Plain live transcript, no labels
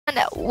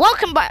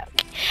Welcome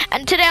back.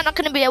 And today I'm not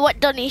gonna be a wet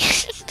dunny.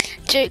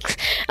 Jokes.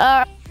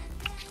 So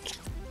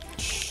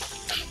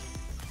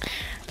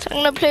I'm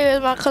gonna play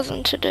with my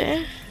cousin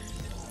today.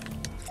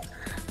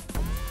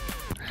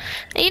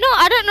 And you know,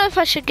 I don't know if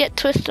I should get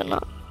twist or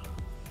not.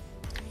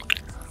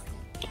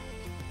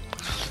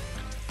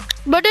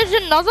 But there's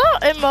another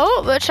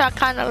emote which I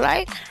kinda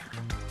like.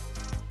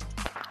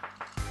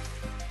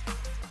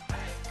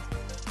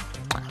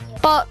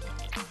 But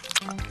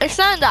it's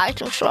not in the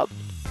item shop.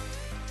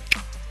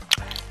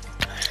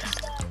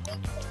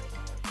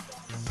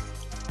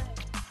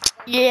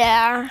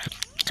 Yeah,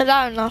 cause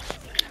I don't know.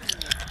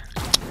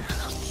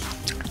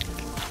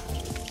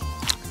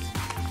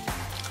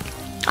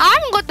 I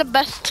haven't got the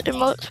best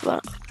emotes,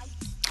 but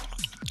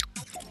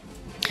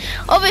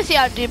obviously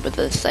I do. But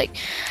it's like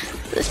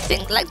this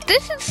thing, like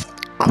this is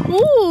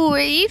cool.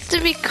 It used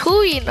to be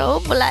cool, you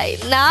know, but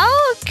like now,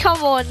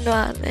 come on,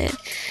 man.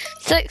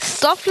 It's like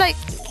stuff like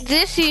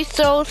this used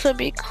to also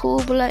be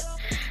cool, but like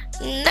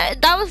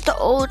that was the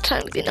old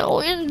times, you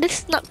know.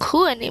 This is not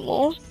cool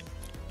anymore.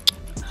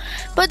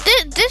 But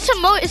this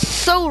emote is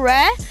so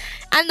rare,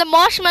 and the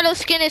marshmallow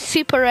skin is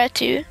super rare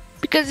too,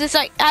 because it's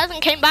like it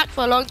hasn't came back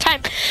for a long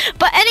time.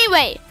 But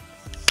anyway,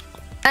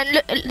 and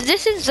look,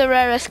 this is the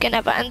rarest skin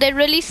ever, and they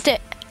released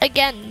it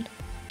again.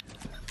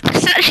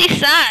 It's actually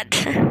sad,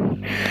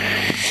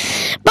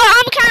 but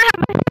I'm kind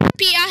of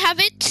happy I have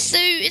it, so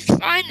it's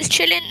fine. It's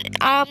chilling.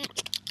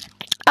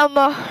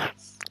 I'ma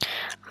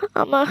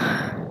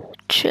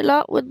chill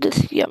out with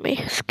this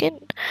yummy skin.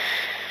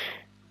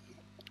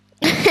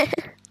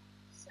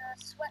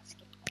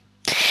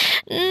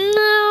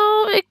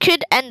 No, it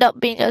could end up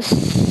being a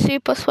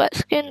super sweat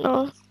skin,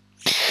 or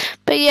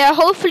but yeah,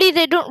 hopefully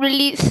they don't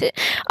release it.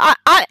 I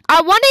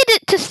wanted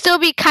it to still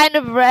be kind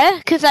of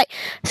rare, cause like,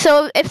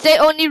 so if they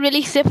only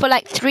release it for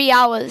like 3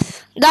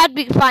 hours, that'd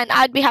be fine.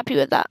 I'd be happy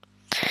with that.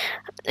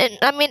 And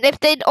I mean, if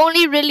they'd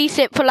only release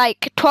it for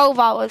like 12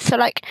 hours, so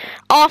like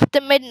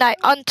after midnight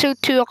until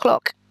 2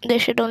 o'clock, they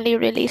should only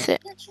release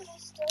it.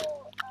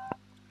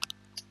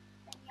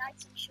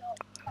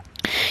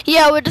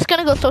 Yeah, we're just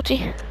gonna go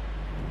salty.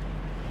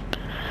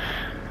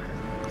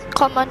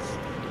 Come on.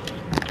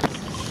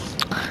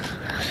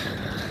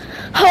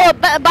 Oh,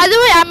 by the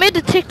way, I made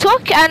a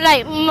TikTok and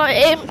like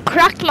it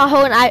cracked my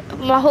whole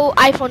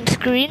iPhone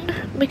screen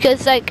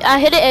because like I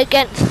hit it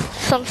against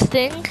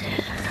something.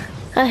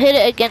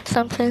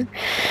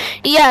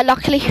 Yeah,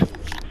 luckily.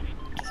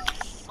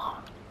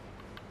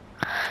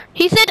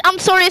 He said, "I'm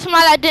sorry, Ismail,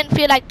 I didn't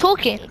feel like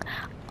talking."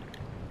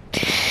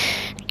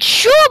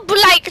 Sure, but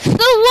like, so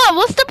what?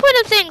 What's the point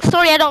of saying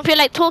sorry? I don't feel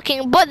like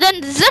talking. But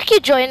then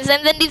Zeki joins,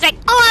 and then he's like,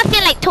 "Oh, I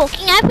feel like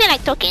talking. I feel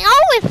like talking. I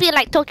always feel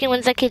like talking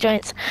when Zeki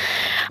joins."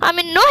 I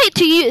mean, no hate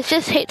to you. It's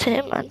just hate to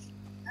him, man.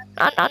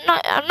 I'm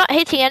not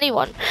hating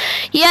anyone.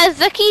 Yeah,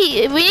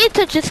 Zeki, we need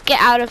to just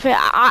get out of here.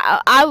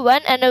 I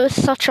went, and it was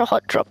such a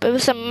hot drop. It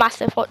was a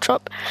massive hot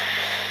drop.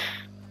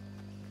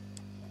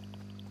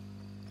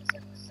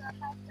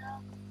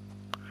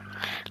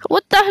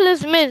 What the hell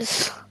is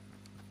Miz?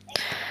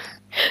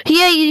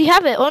 Yeah, you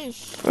have it on,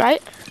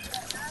 right?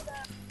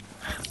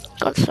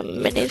 Got some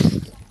minis.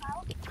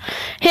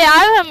 Here,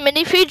 I have a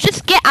mini for you.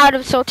 Just get out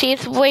of salty.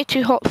 It's way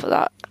too hot for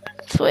that.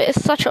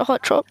 It's such a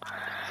hot drop.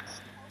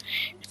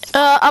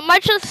 I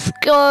might just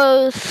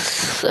go.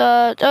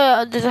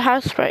 There's a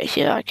house right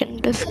here. I can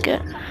just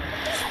get.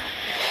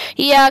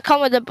 Yeah,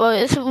 come with the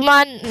boys.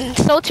 Man,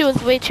 salty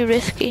was way too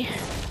risky.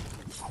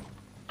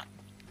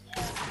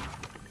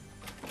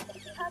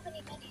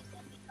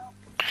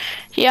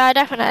 Yeah, I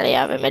definitely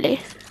have a milli.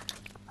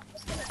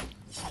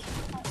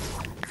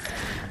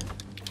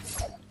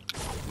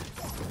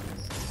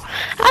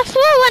 I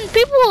swear, when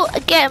people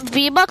get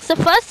V-Bucks, the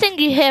first thing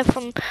you hear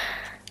from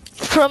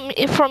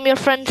your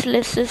friends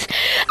list is,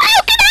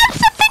 "Oh, can I have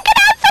something? Can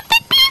I have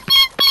something? Please,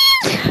 please,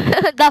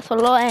 please."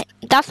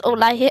 That's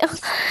all I hear.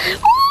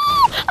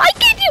 "Ooh, I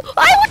give you.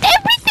 I want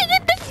everything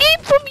in this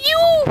game from you.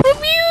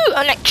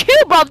 I'm like,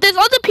 chill, bro. There's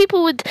other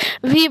people with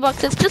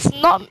V-Bucks. It's just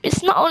not.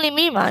 It's not only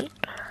me, man.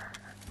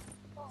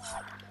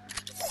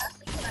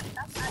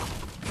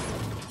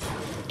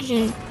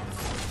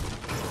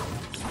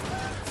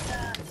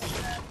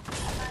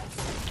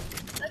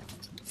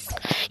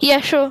 Yeah,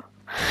 sure.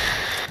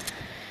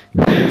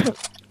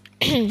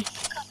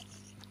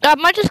 I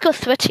might just go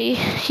sweaty.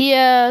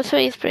 Yeah,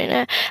 sweaty's pretty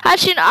nice.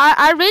 Actually,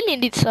 I really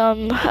need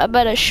a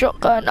better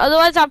shotgun.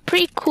 Otherwise, I'm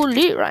pretty cool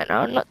loot right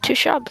now. Not too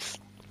shabs.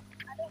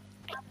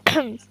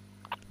 I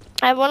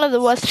have one of the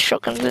worst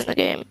shotguns in the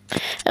game.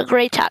 A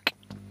grey tack.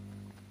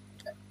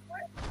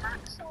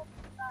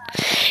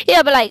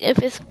 Yeah, but like, if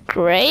it's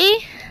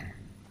grey,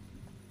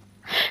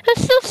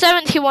 it's still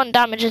 71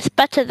 damage. It's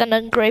better than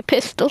a grey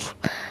pistol.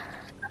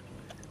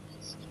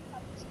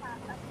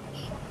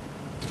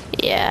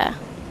 Yeah.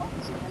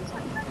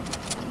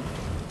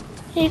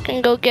 You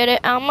can go get it.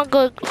 I'm gonna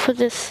go for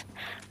this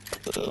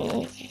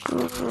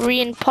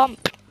green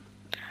pump.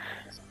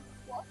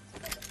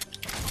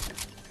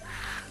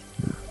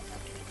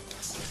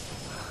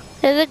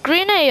 There's a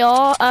green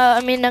AR,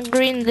 I mean a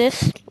green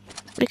this,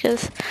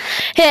 because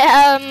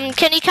Here,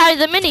 can you carry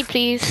the mini,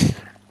 please?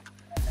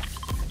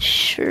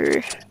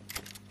 Sure.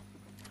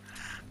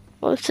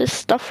 What's this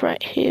stuff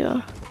right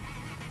here?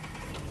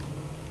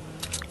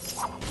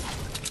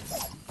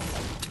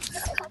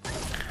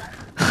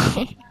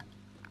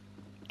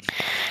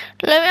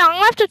 I'm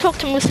gonna have to talk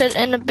to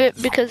Musa in a bit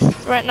because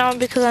right now I'm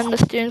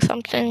just doing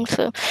something,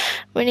 so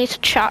we need to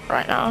chat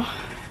right now.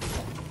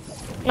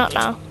 Not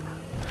now.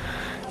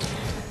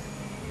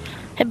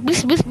 Hey,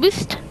 boost, boost,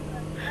 boost.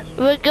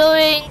 We're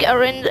going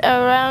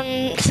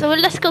around. So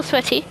let's go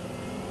sweaty.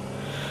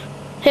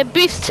 Hey,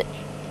 boost,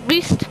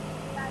 boost.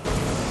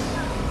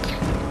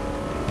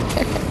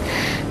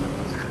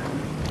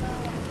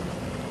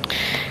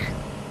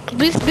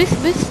 Boost,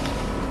 boost, boost,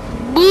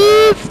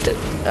 boost.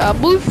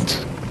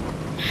 Boost.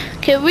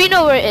 Okay, we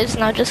know where it is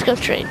now. Just go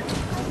straight.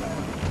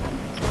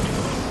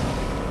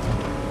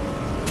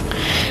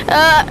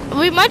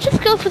 We might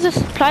just go for the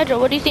supply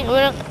drop. What do you think?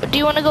 Do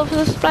you want to go for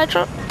the supply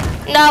drop?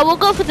 No, we'll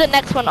go for the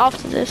next one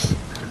after this.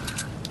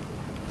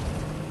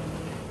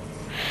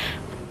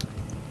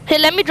 Hey,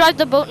 let me drive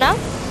the boat now.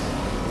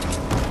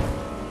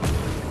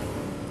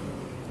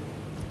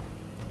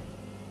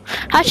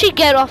 Actually,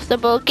 get off the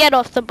boat. Get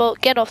off the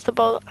boat. Get off the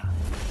boat.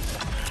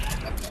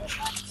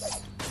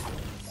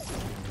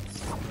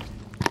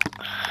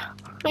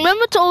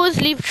 Remember to always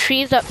leave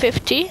trees at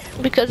 50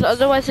 because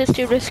otherwise it's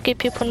too risky.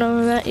 People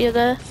know that you're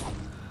there.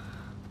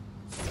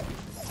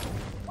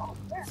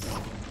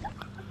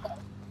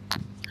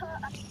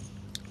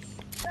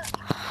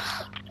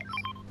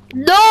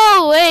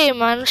 No way,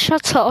 man.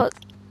 Shut up.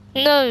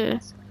 No.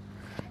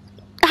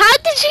 How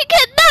did you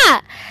get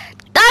that?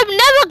 I've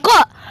never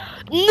got.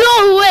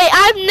 No way.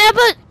 I've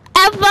never,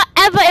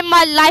 ever in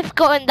my life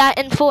gotten that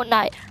in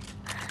Fortnite.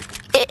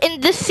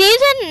 In this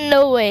season?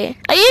 No way.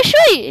 Are you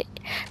sure?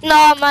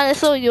 No, man.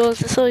 It's all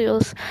yours. It's all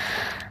yours.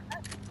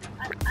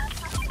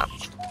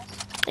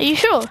 Are you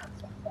sure?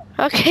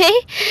 Okay.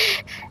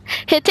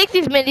 Here, take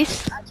these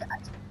minis.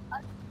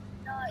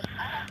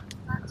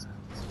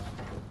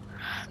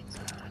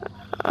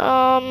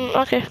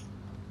 Okay.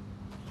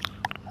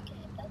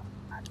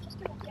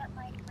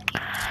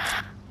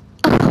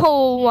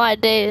 Oh my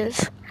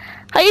days.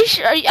 Are you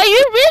sure? Are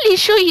you really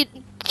sure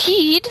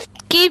he just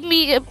gave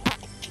me a...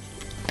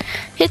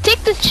 Here, take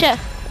the chair.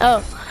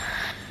 Oh.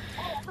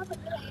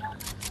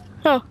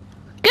 Oh.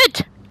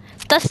 Good.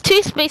 That's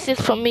 2 spaces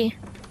from me.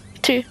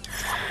 2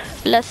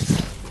 less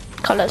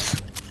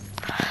colors.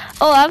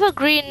 Oh, I have a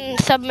green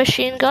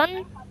submachine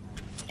gun.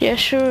 Yeah,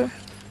 sure.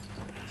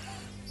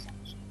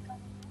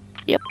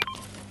 Yep.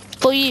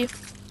 For you.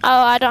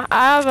 Oh, I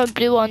have a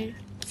blue one.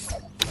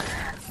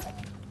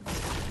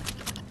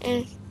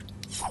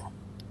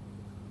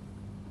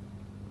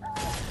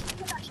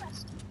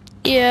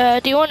 Yeah,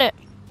 do you want it?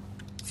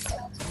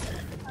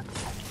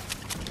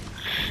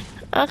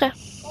 Okay.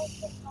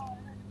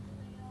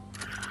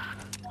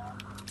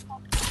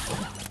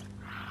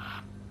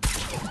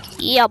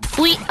 Yeah,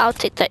 boy, I'll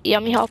take that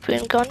yummy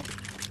harpoon gun.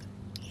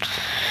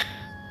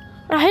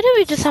 How do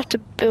we just have to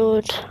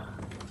build?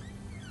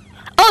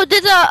 Oh,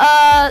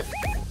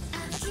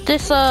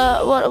 there's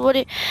a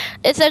what?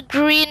 It's a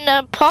green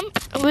pump.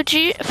 Would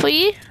you for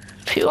you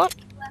if you want?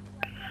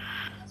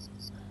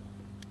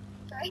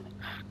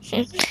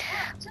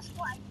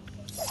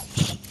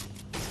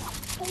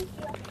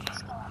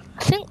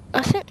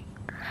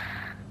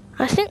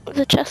 I think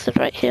the chest is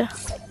right here.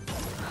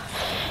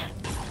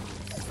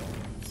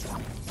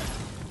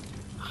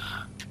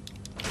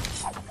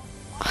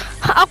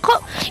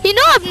 You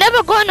know, I've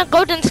never gotten a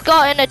golden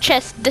scar in a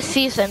chest this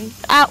season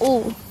at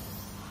all.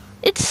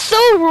 It's so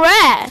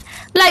rare.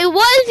 Like,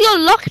 what is your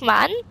luck,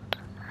 man?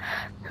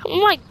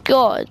 Oh my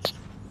god,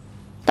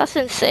 that's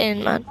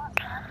insane, man.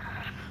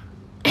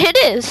 It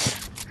is.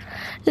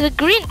 There's a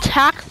green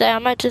tack there. I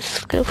might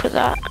just go for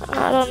that.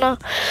 I don't know.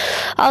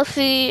 I'll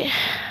see.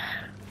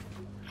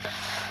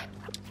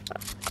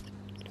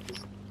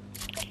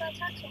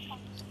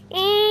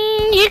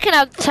 You can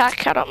have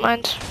tack. I don't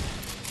mind.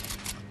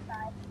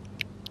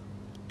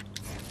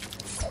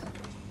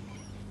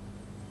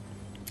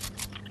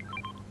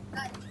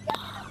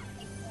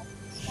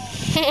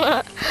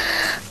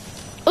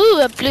 Ooh,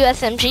 a blue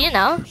SMG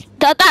now.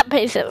 That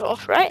pays it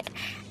off, right?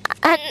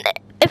 And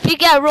if you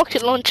get a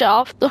rocket launcher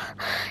after,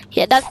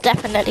 yeah, that's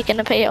definitely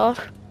gonna pay it off.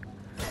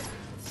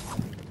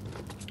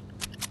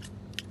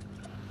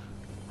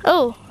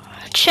 Oh,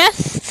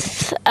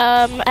 chests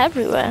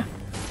everywhere.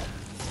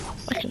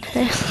 I can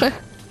hear.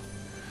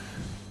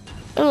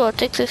 Oh, I'll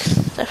take this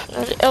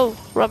definitely. Oh,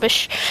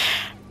 rubbish.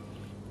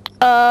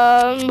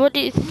 What do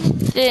you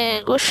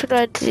think? What should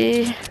I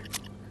do?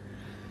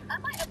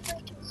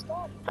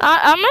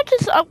 I might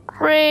just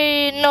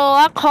upgrade. No,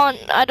 I can't.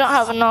 I don't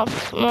have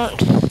enough.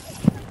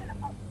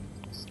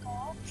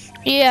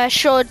 Yeah,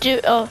 sure do.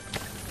 Oh,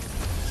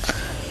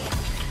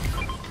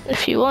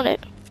 if you want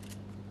it.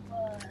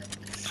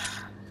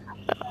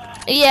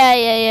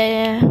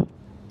 Yeah.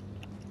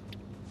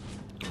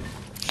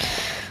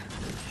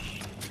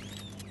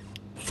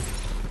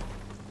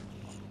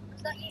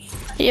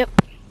 Yep.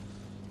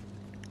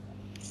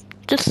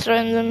 Just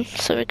throwing them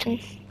so we can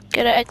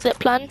get an exit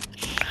plan.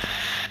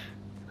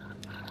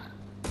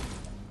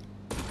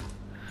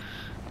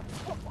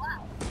 Oh,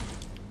 wow.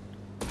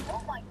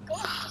 Oh my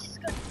god, this is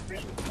gonna be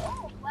great.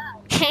 Oh,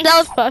 wow. That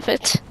was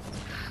perfect.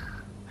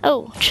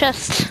 Oh,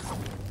 chest.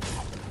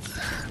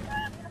 I'm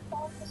gonna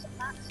fall for some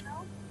mats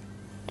now.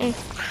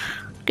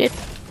 Good.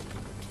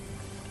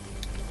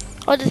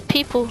 Oh, there's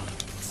people.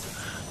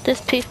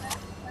 There's people.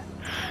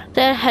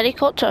 They're a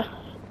helicopter.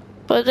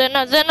 But they're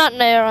not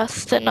near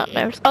us. They're not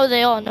near us. Oh,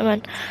 they are, no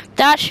man.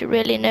 They're actually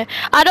really near.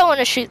 I don't want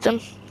to shoot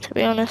them, to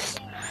be honest.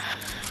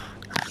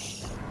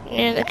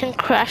 Yeah, they can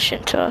crash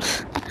into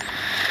us.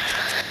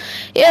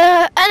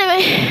 Yeah,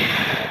 anyway.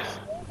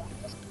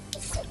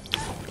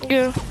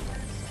 Yeah.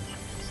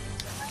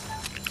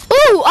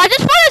 Ooh, I just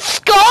found a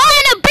scar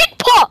in a big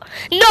pot.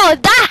 No,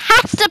 that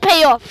has to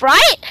pay off,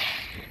 right?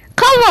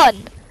 Come on.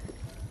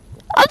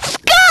 A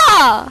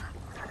scar.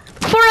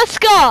 For a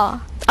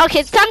scar.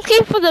 Okay, thank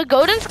you for the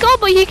golden scar,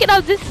 but you can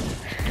have this.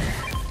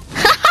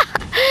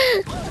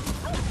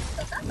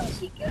 That's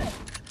actually good.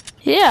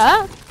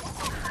 Yeah.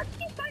 How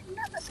did you find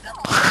another skull?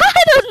 I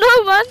don't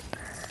know, man.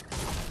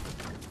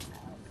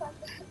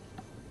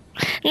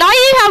 Now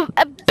you have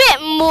a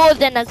bit more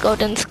than a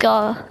golden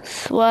scar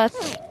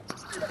worth.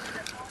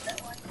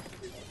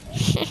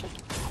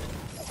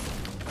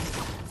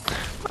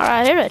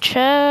 Alright, here are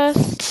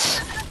chests.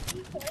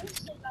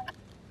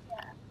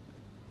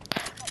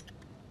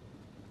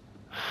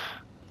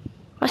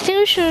 I think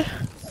we should.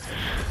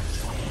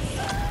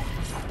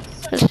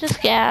 Let's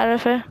just get out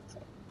of here.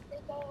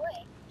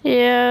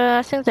 Yeah,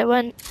 I think they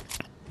went.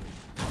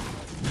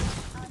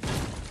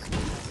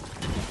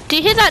 Do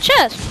you hear that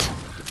chest?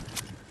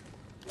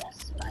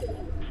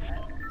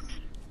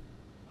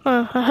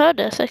 Oh, I heard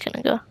it a second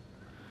ago.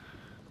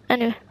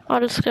 Anyway, I'll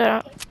just go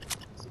out.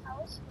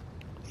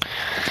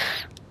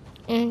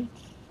 I'm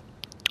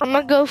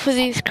gonna go for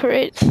these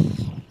crates.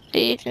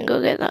 You can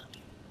go get that.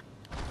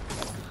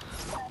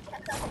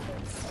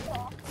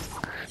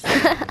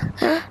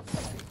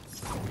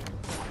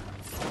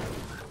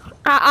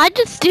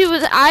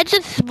 I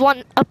just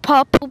want a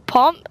purple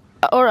pump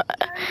or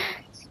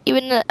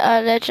even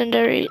a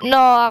legendary. No,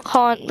 I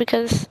can't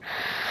because.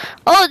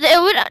 Oh,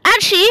 it would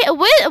actually.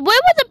 Where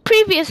were the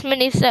previous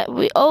minis that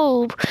we?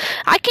 Oh,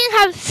 I can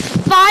have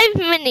 5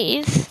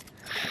 minis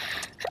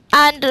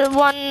and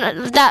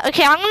one that.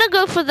 Okay, I'm gonna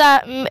go for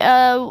that.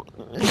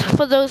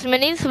 For those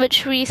minis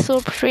which we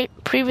saw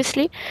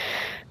previously.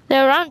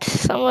 They're around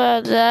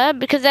somewhere there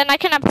because then I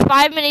can have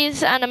 5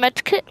 minis and a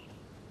medkit.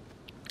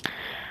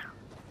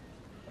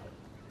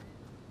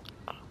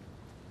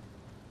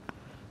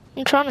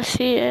 I'm trying to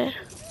see it.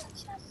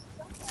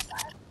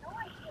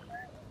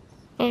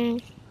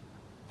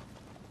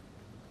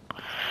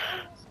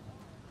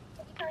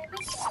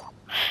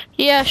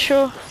 Yeah,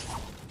 sure.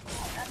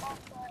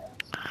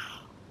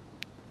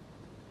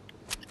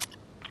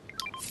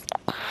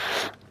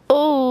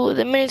 Oh,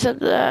 the minis are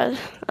there,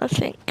 I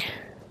think.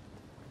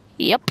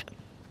 Yep.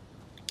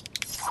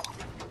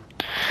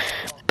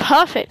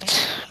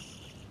 Perfect.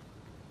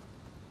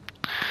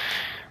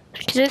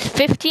 There's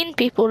 15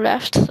 people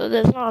left, so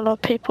there's not a lot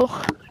of people.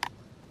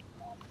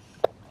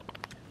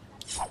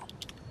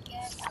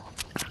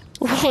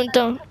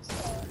 Don't.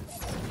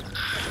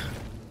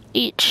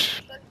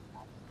 Each.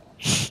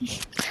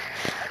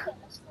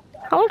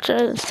 How much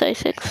is it? Say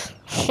 6.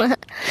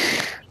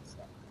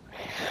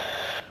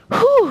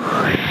 Whew.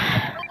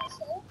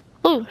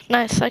 Oh,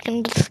 nice. I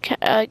can just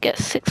get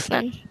 6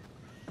 then.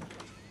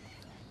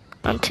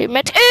 On 2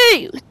 med.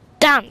 Hey!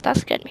 Damn, that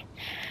scared me.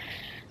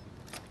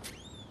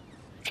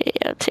 Okay,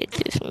 I'll take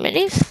these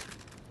minis.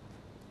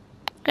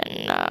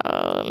 And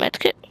now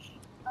medkit.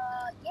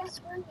 Yes,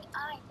 we're in the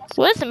eye.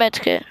 Where's the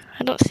medkit?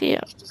 I don't see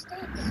it.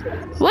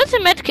 Where's the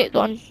medkit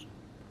gone?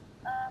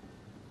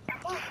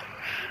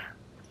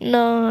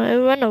 No, it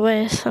ran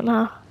away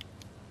somehow.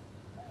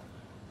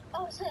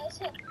 Oh, it's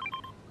here.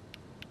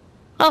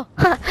 Oh,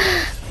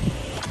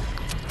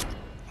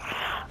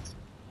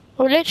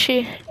 oh,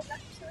 literally.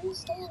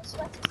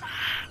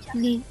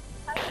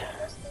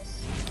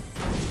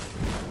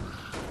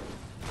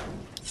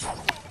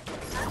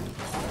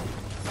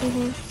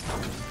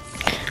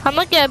 I'm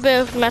gonna get a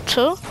bit of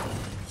metal.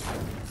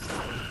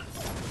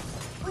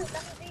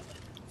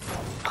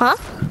 Huh?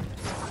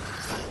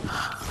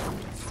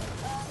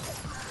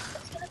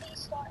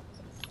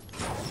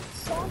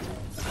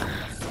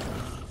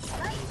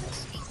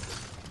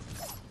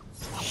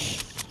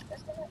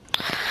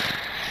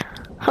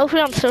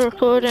 Hopefully I'm still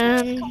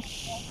recording.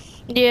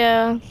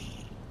 Yeah.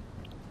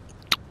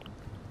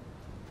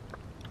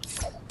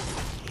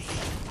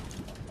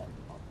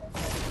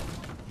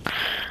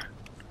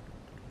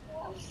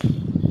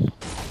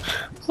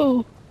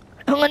 Oh,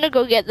 I'm gonna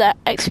go get that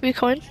XP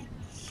coin.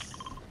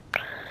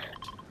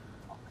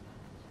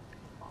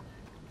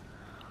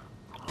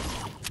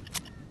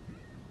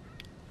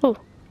 Oh,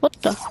 what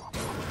the?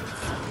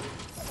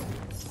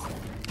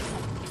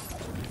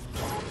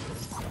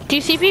 Do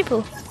you see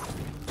people?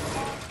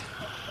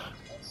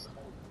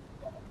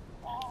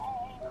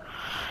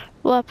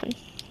 What happened?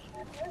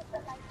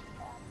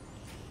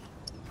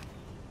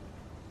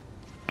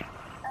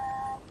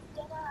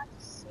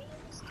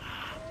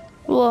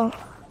 Whoa.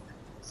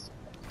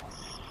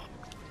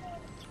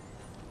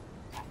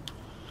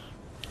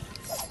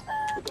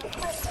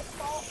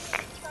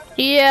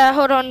 Yeah,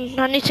 hold on.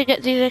 I need to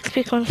get these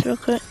XP coins real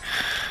quick.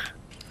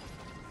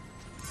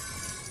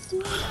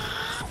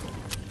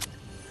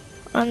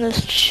 On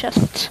this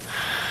chest.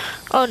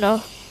 Oh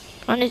no.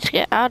 I need to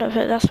get out of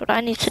it. That's what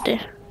I need to do.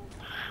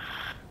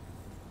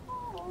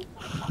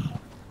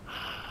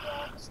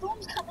 The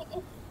storm's coming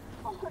in.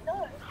 Oh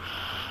no.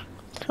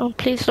 Oh,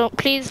 please don't.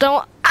 Please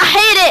don't. I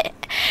hate it.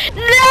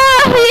 No,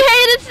 you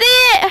hate to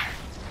see it.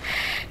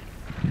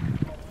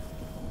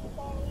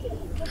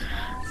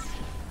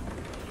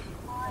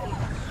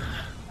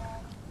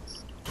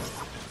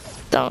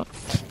 Don't.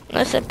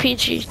 That's a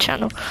PG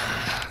channel.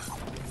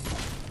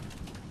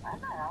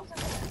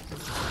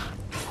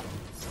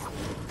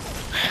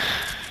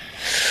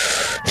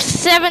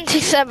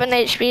 77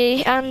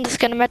 HP. I'm just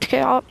gonna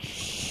medicate up.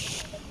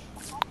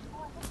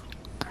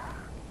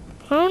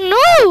 Oh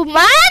no,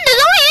 man!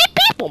 There's only 8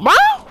 people, bro!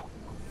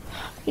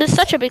 There's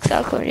such a big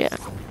circle, yeah.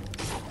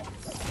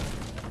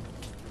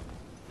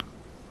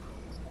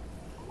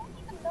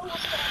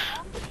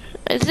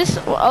 Is this?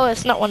 Oh,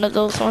 it's not one of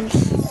those ones.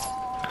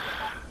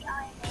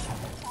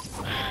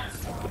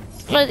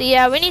 No,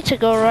 yeah, we need to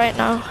go right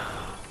now.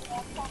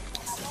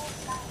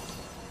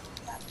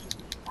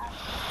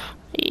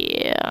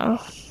 Yeah.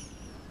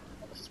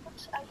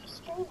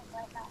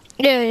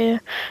 Yeah.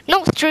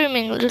 Not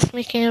streaming, just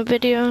making a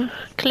video,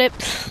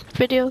 clips,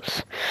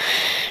 videos.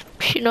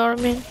 You know what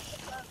I mean?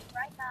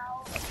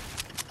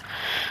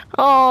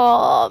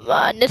 Oh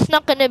man, it's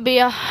not gonna be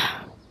a.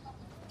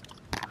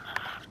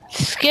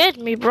 Scared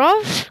me,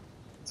 bro.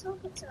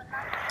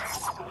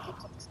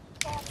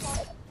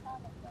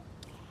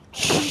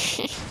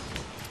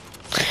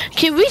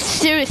 Okay, we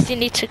seriously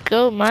need to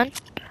go, man.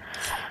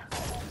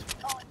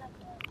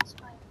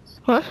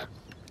 Huh?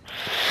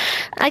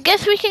 I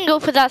guess we can go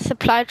for that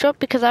supply drop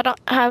because I don't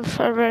have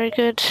a very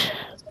good.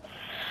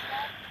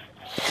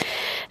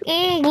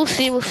 We'll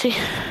see.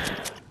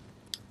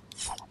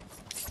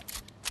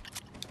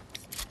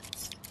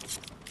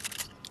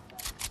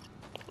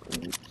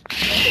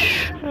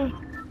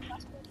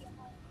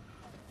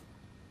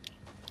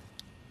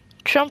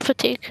 Trump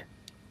fatigue.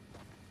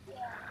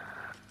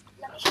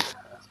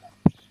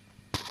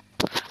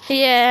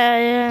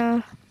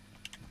 Yeah.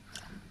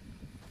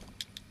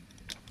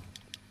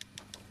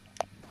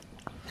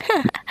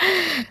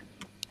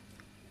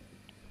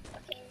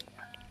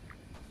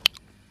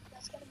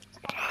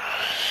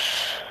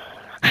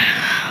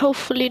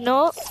 Hopefully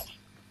not.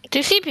 Do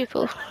you see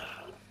people?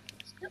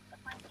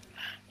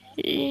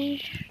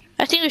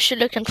 I think we should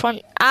look in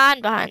front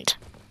and behind.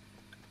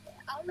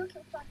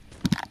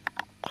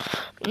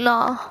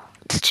 No,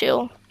 it's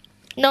chill.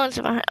 No one's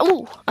behind.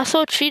 Oh, I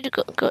saw a tree to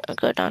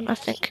go down, I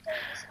think.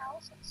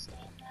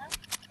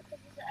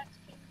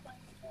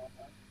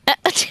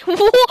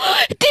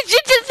 Did you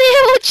just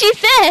hear what she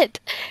said?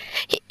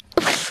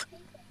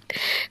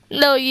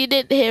 No, you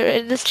didn't hear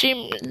it. The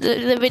stream,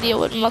 the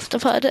video must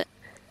have heard it.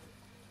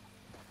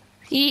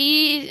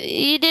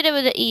 You did it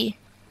with an E.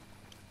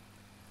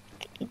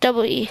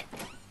 Double E.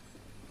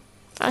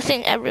 I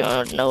think everyone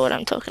would know what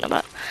I'm talking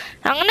about.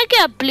 I'm gonna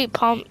get a blue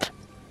pump.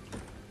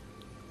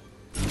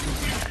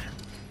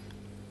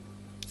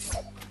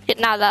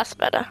 Now that's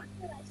better.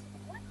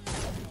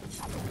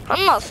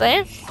 I'm not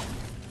saying.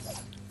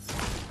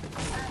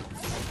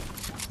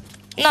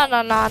 No,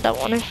 I don't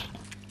want to.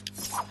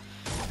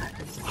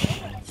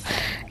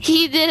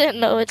 He didn't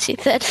know what she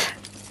said.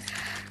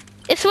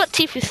 It's what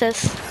Tifu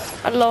says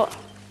a lot.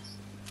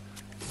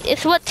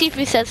 It's what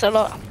Tifu says a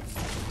lot.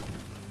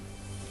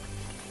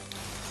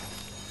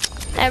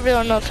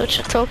 Everyone knows what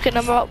you're talking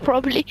about,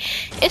 probably.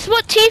 It's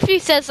what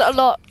Tifu says a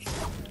lot.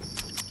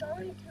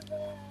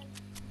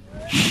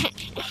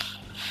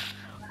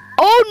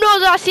 Oh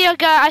no, I see a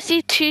guy. I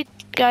see 2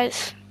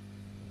 guys.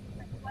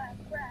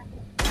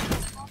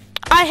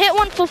 I hit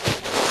one for.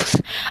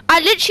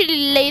 I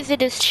literally lasered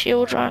his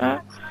shield right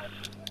now.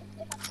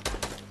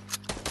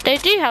 They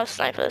do have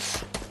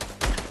snipers.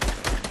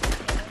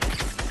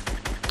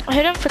 I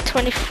hit him for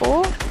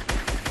 24.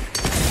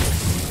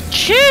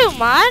 Chill,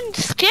 man.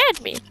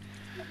 Scared me.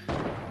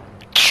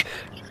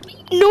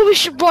 No, we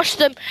should rush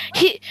them.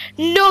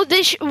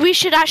 We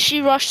should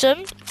actually rush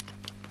them.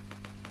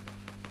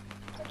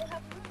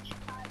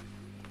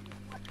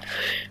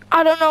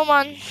 I don't know,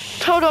 man.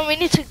 Hold on, we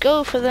need to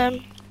go for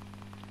them.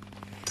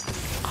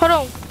 Hold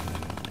on.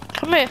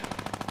 Come here.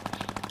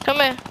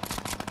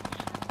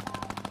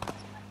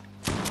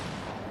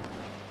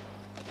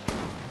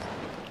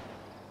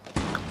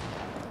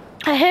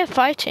 I hear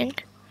fighting.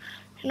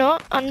 You know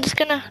what? I'm just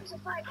gonna.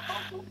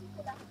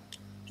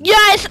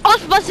 Yeah, it's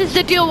us versus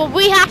the duo.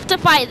 We have to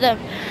fight them.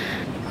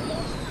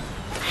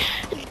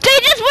 They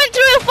just went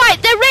through a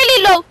fight. They're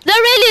really low.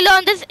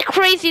 And there's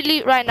crazy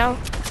loot right now.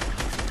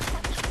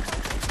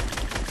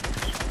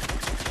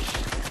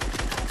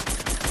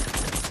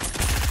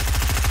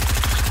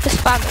 Just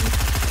spam them.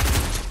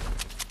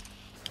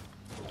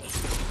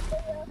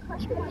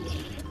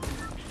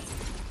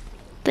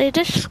 They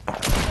just.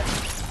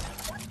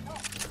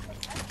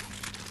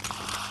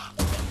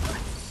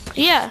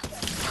 Yeah.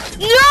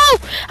 No!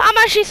 I'm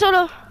actually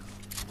solo.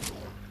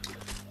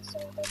 So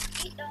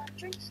let's eat,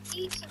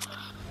 eat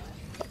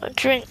something.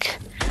 Drink.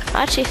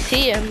 I actually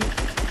see him.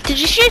 Did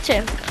you shoot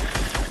him?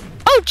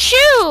 Oh,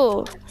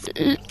 chew!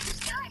 This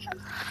guy has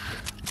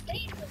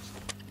dangerous.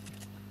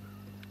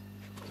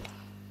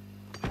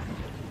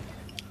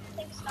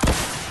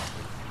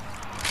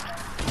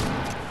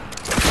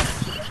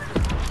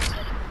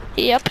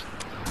 Yep.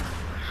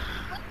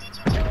 What did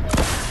you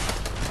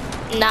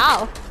do?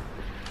 Now.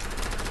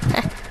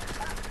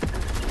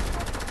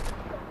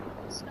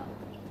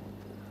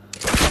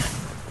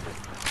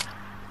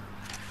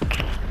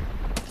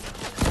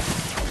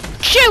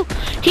 Chew!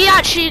 He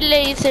actually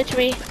lasered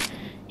me.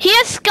 He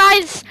has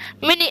Sky's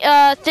mini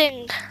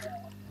thing.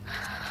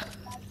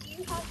 Do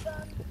you have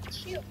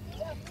shield?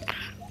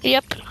 Do you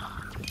have Yep.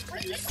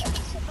 Wait, let's get the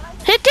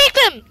survival. Hey, take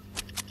them!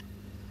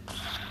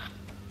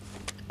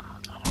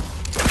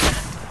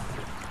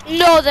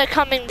 No, they're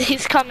coming.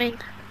 He's coming.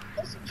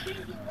 There's a tree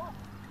you want.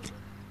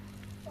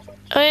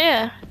 Oh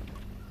yeah.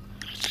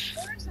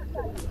 Where is that guy?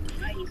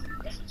 Where is he?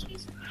 There's a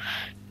chase.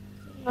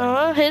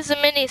 No, here's the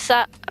mini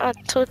set. I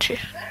told you.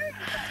 Where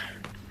is that?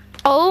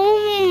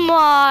 Oh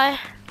my.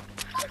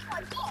 Oh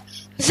my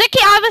gosh. Ziki,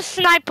 I have a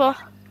sniper.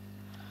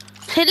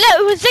 Hey,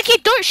 look,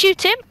 Ziki, don't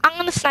shoot him. I'm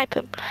gonna snipe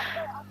him. No,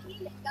 I'm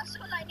healing. That's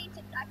all I need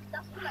to.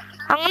 That's all I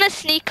can. I'm gonna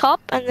sneak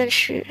up and then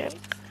shoot him.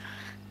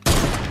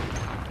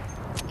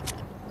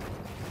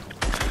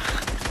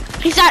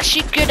 He's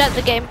actually good at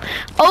the game.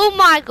 Oh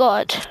my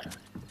god.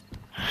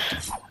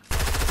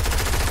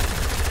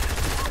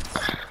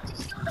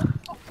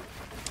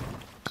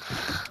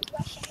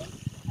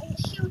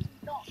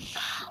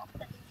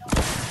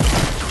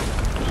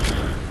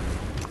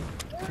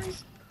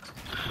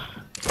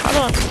 I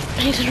don't.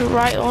 He's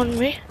right on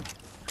me.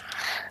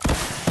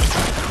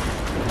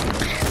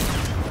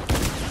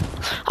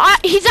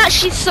 He's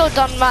actually so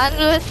done, man.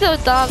 We're so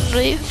done.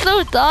 He's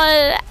so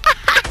done.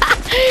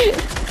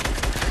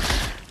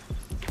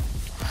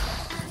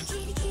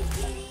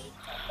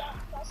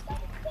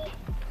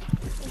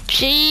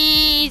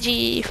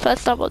 GG,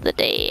 first dub of the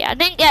day. I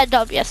didn't get a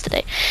dub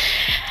yesterday.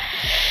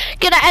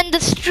 Gonna end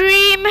the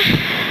stream.